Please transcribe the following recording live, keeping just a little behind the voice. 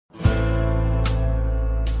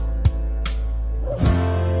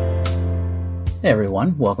Hey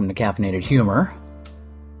everyone, welcome to Caffeinated Humor.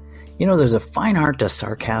 You know, there's a fine art to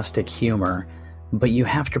sarcastic humor, but you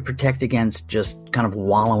have to protect against just kind of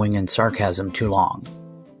wallowing in sarcasm too long.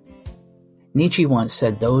 Nietzsche once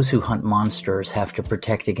said those who hunt monsters have to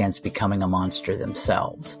protect against becoming a monster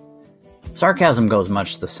themselves. Sarcasm goes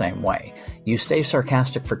much the same way. You stay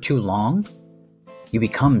sarcastic for too long, you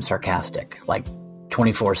become sarcastic, like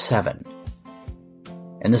 24/7.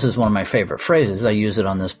 And this is one of my favorite phrases. I use it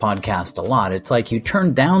on this podcast a lot. It's like you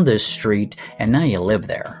turn down this street and now you live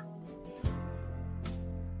there.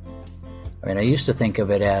 I mean, I used to think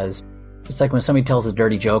of it as, it's like when somebody tells a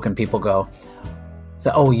dirty joke and people go,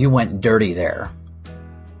 oh, you went dirty there.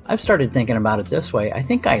 I've started thinking about it this way. I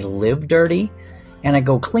think I live dirty and I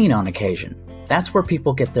go clean on occasion. That's where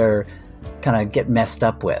people get messed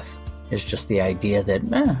up with. Is just the idea that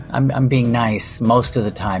I'm being nice most of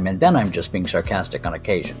the time, and then I'm just being sarcastic on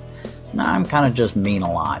occasion. No, I'm kind of just mean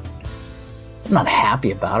a lot. I'm not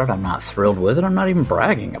happy about it. I'm not thrilled with it. I'm not even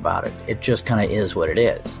bragging about it. It just kind of is what it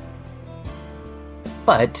is.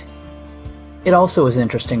 But it also is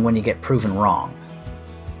interesting when you get proven wrong.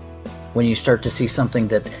 When you start to see something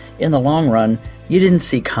that, in the long run, you didn't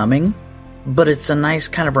see coming, but it's a nice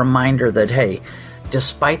kind of reminder that, hey,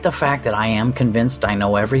 despite the fact that I am convinced I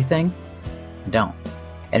know everything, I don't.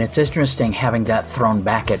 And it's interesting having that thrown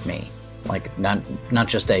back at me. Like, not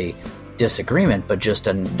just a disagreement, but just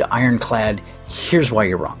an ironclad, here's why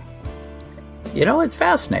you're wrong. You know, it's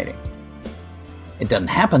fascinating. It doesn't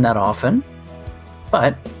happen that often,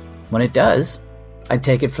 but when it does, I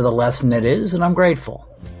take it for the lesson it is, and I'm grateful.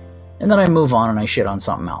 And then I move on and I shit on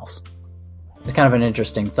something else. It's kind of an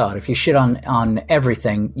interesting thought. If you shit on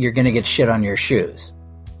everything, you're going to get shit on your shoes.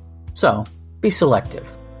 So, be selective.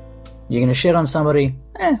 You're going to shit on somebody?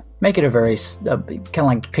 Make it a very, kind of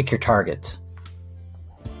like pick your targets.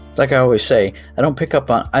 Like I always say, I don't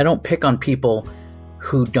pick on people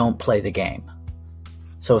who don't play the game.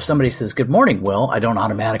 So if somebody says, good morning, Will, I don't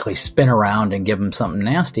automatically spin around and give them something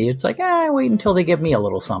nasty. It's like, wait until they give me a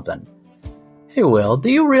little something. Hey, Will, do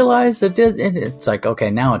you realize that it's like, okay,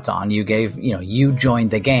 now it's on. You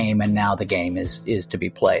joined the game, and now the game is to be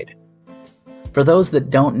played. For those that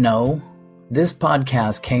don't know, this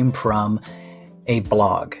podcast came from a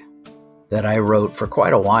blog that I wrote for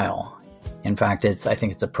quite a while. In fact, I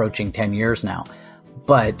think it's approaching 10 years now,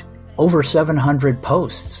 but over 700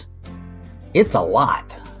 posts. It's a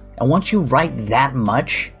lot. And once you write that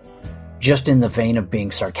much, just in the vein of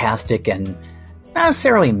being sarcastic and not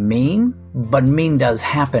necessarily mean, but mean does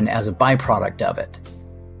happen as a byproduct of it.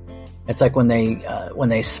 It's like when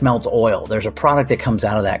they smelt oil. There's a product that comes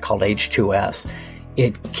out of that called H2S.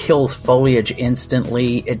 It kills foliage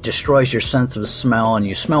instantly. It destroys your sense of smell, and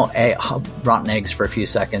you smell rotten eggs for a few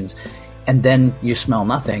seconds, and then you smell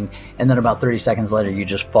nothing, and then about 30 seconds later you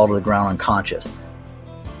just fall to the ground unconscious.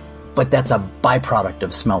 But that's a byproduct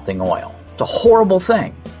of smelting oil. It's a horrible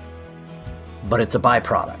thing, but it's a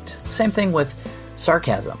byproduct. Same thing with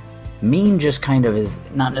sarcasm. Mean just kind of is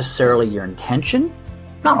not necessarily your intention,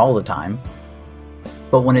 not all the time,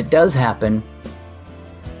 but when it does happen,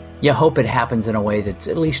 you hope it happens in a way that's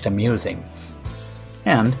at least amusing.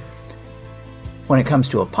 And when it comes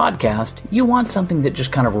to a podcast, you want something that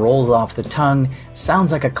just kind of rolls off the tongue,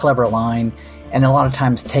 sounds like a clever line, and a lot of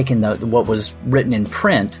times taking what was written in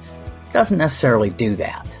print doesn't necessarily do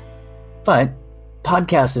that. But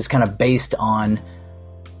podcast is kind of based on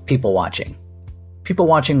people watching. People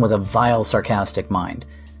watching with a vile, sarcastic mind.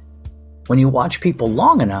 When you watch people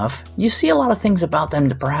long enough, you see a lot of things about them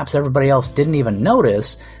that perhaps everybody else didn't even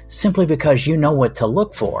notice, simply because you know what to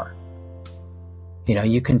look for. You know,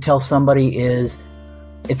 you can tell somebody it's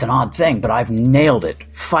an odd thing, but I've nailed it.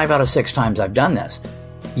 5 out of 6 times I've done this.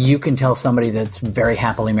 You can tell somebody that's very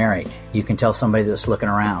happily married. You can tell somebody that's looking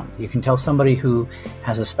around. You can tell somebody who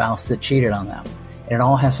has a spouse that cheated on them. And it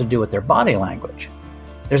all has to do with their body language.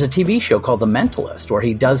 There's a TV show called The Mentalist where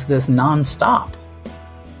he does this nonstop.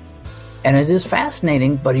 And it is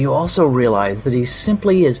fascinating, but you also realize that he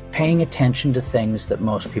simply is paying attention to things that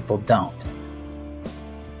most people don't.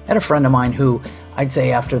 I had a friend of mine who, I'd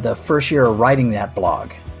say after the first year of writing that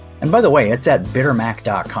blog, and by the way, it's at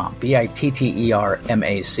bittermac.com,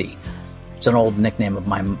 Bittermac. It's an old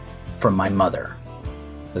nickname from my mother.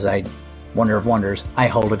 As I wonder of wonders, I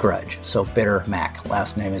hold a grudge. So Bitter Mac,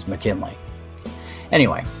 last name is McKinley.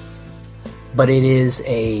 Anyway, but it is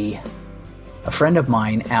a friend of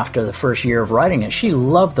mine after the first year of writing it. She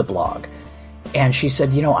loved the blog. And she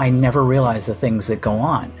said, I never realized the things that go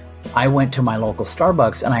on. I went to my local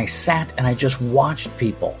Starbucks and I sat and I just watched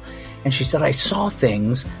people. And she said, I saw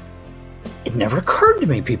things it never occurred to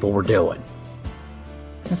me people were doing.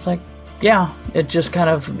 It's like, yeah, it just kind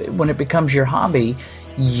of, when it becomes your hobby,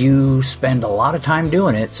 you spend a lot of time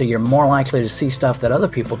doing it, so you're more likely to see stuff that other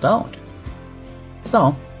people don't.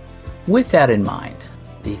 So, with that in mind,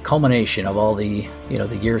 the culmination of all the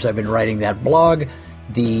years I've been writing that blog,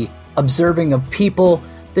 the observing of people,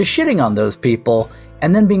 the shitting on those people,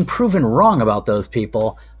 and then being proven wrong about those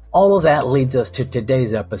people, all of that leads us to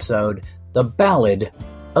today's episode, The Ballad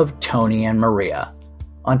of Tony and Maria,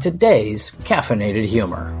 on today's Caffeinated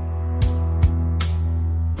Humor.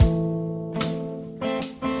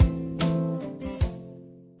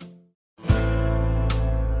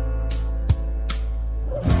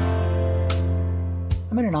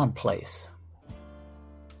 I'm in an odd place.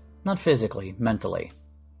 Not physically, mentally.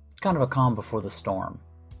 Kind of a calm before the storm.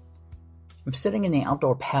 I'm sitting in the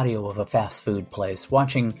outdoor patio of a fast food place,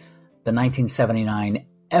 watching the 1979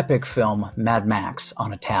 epic film Mad Max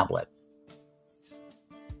on a tablet.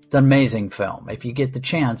 It's an amazing film. If you get the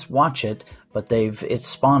chance, watch it, but it's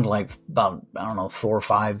spawned like about, 4 or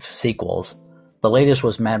 5 sequels. The latest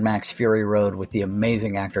was Mad Max Fury Road with the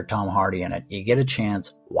amazing actor Tom Hardy in it. You get a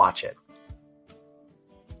chance, watch it.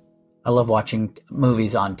 I love watching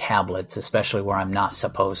movies on tablets, especially where I'm not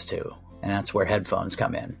supposed to, and that's where headphones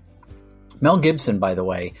come in. Mel Gibson, by the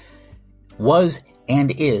way, was and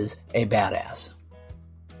is a badass.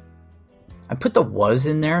 I put the was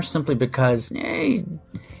in there simply because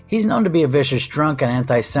he's known to be a vicious drunk, an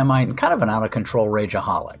anti-Semite, and kind of an out-of-control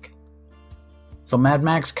rageaholic. So Mad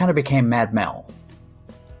Max kind of became Mad Mel.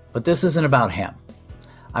 But this isn't about him.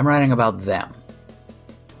 I'm writing about them.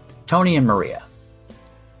 Tony and Maria.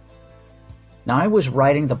 Now, I was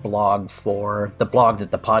writing the blog that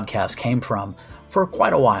the podcast came from for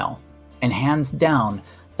quite a while, and hands down,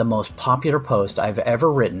 the most popular post I've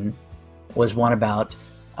ever written was one about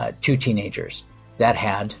 2 teenagers that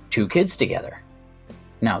had 2 kids together.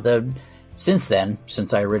 Now, since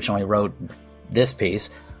I originally wrote this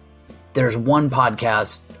piece, there's one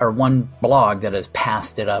podcast or one blog that has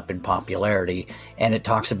passed it up in popularity, and it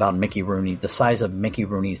talks about Mickey Rooney, the size of Mickey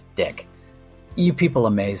Rooney's dick. You people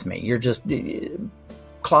amaze me. You're just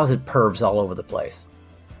closet pervs all over the place.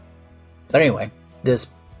 But anyway, this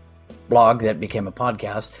blog that became a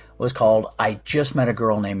podcast was called I Just Met a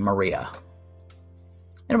Girl Named Maria.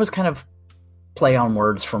 And it was kind of play on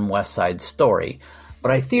words from West Side Story,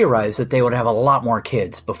 but I theorized that they would have a lot more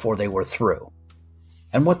kids before they were through.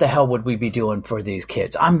 And what the hell would we be doing for these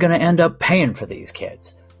kids? I'm going to end up paying for these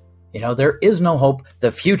kids. There is no hope.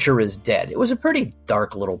 The future is dead. It was a pretty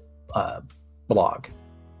dark little blog.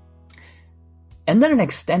 And then an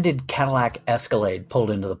extended Cadillac Escalade pulled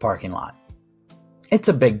into the parking lot. It's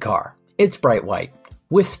a big car. It's bright white,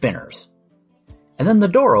 with spinners. And then the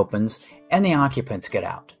door opens, and the occupants get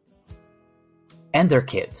out. And their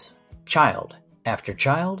kids, child after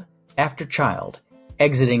child after child,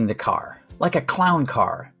 exiting the car. Like a clown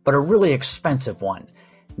car, but a really expensive one.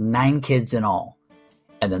 9 kids in all.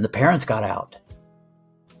 And then the parents got out.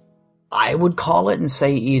 I would call it and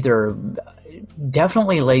say either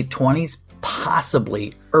definitely late 20s,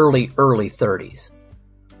 possibly early 30s.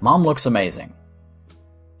 Mom looks amazing.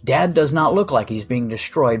 Dad does not look like he's being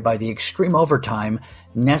destroyed by the extreme overtime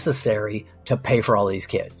necessary to pay for all these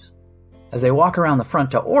kids. As they walk around the front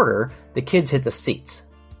to order, the kids hit the seats.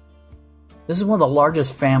 This is one of the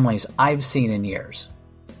largest families I've seen in years.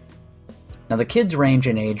 Now, the kids range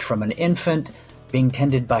in age from an infant being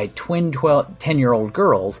tended by twin 10-year-old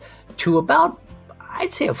girls to about,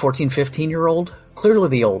 I'd say, a 14, 15-year-old, clearly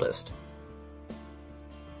the oldest.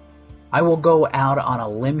 I will go out on a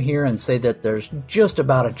limb here and say that there's just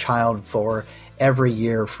about a child for every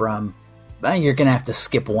year from, you're going to have to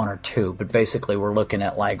skip 1 or 2, but basically we're looking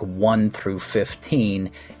at like 1 through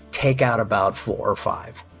 15, take out about 4 or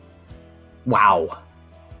 5. Wow.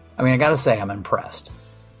 I gotta say, I'm impressed.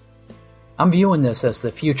 I'm viewing this as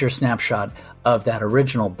the future snapshot of that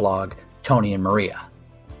original blog, Tony and Maria.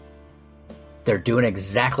 They're doing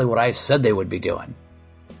exactly what I said they would be doing.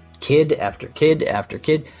 Kid after kid after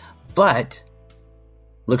kid, but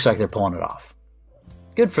looks like they're pulling it off.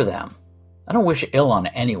 Good for them. I don't wish ill on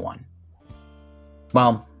anyone.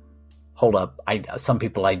 Well, hold up. Some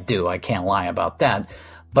people I do. I can't lie about that.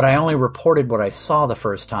 But I only reported what I saw the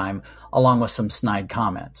first time, along with some snide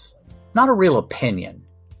comments. Not a real opinion.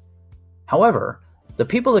 However, the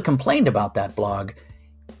people that complained about that blog,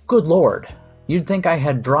 good Lord, you'd think I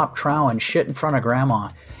had dropped trow and shit in front of Grandma.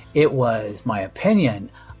 It was my opinion.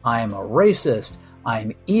 I'm a racist.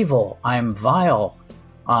 I'm evil. I'm vile.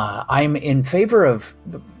 I'm in favor of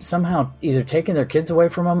somehow either taking their kids away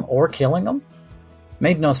from them or killing them.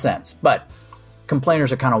 Made no sense. But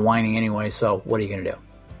complainers are kind of whining anyway, so what are you going to do?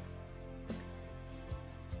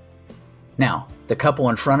 Now, the couple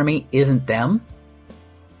in front of me isn't them,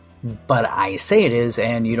 but I say it is,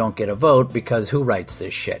 and you don't get a vote because who writes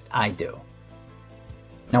this shit? I do.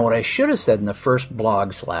 Now, what I should have said in the first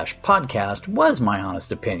blog/podcast was my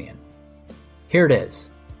honest opinion. Here it is.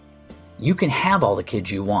 You can have all the kids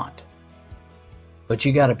you want, but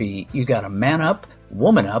you gotta man up,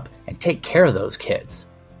 woman up, and take care of those kids.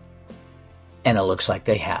 And it looks like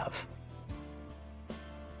they have.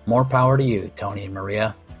 More power to you, Tony and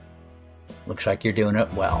Maria. Looks like you're doing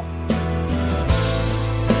it well.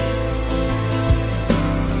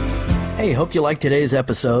 Hey, hope you liked today's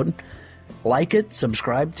episode. Like it,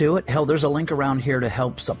 subscribe to it. Hell, there's a link around here to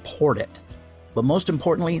help support it. But most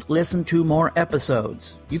importantly, listen to more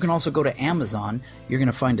episodes. You can also go to Amazon. You're going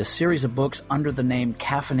to find a series of books under the name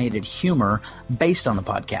Caffeinated Humor based on the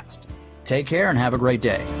podcast. Take care and have a great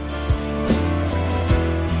day.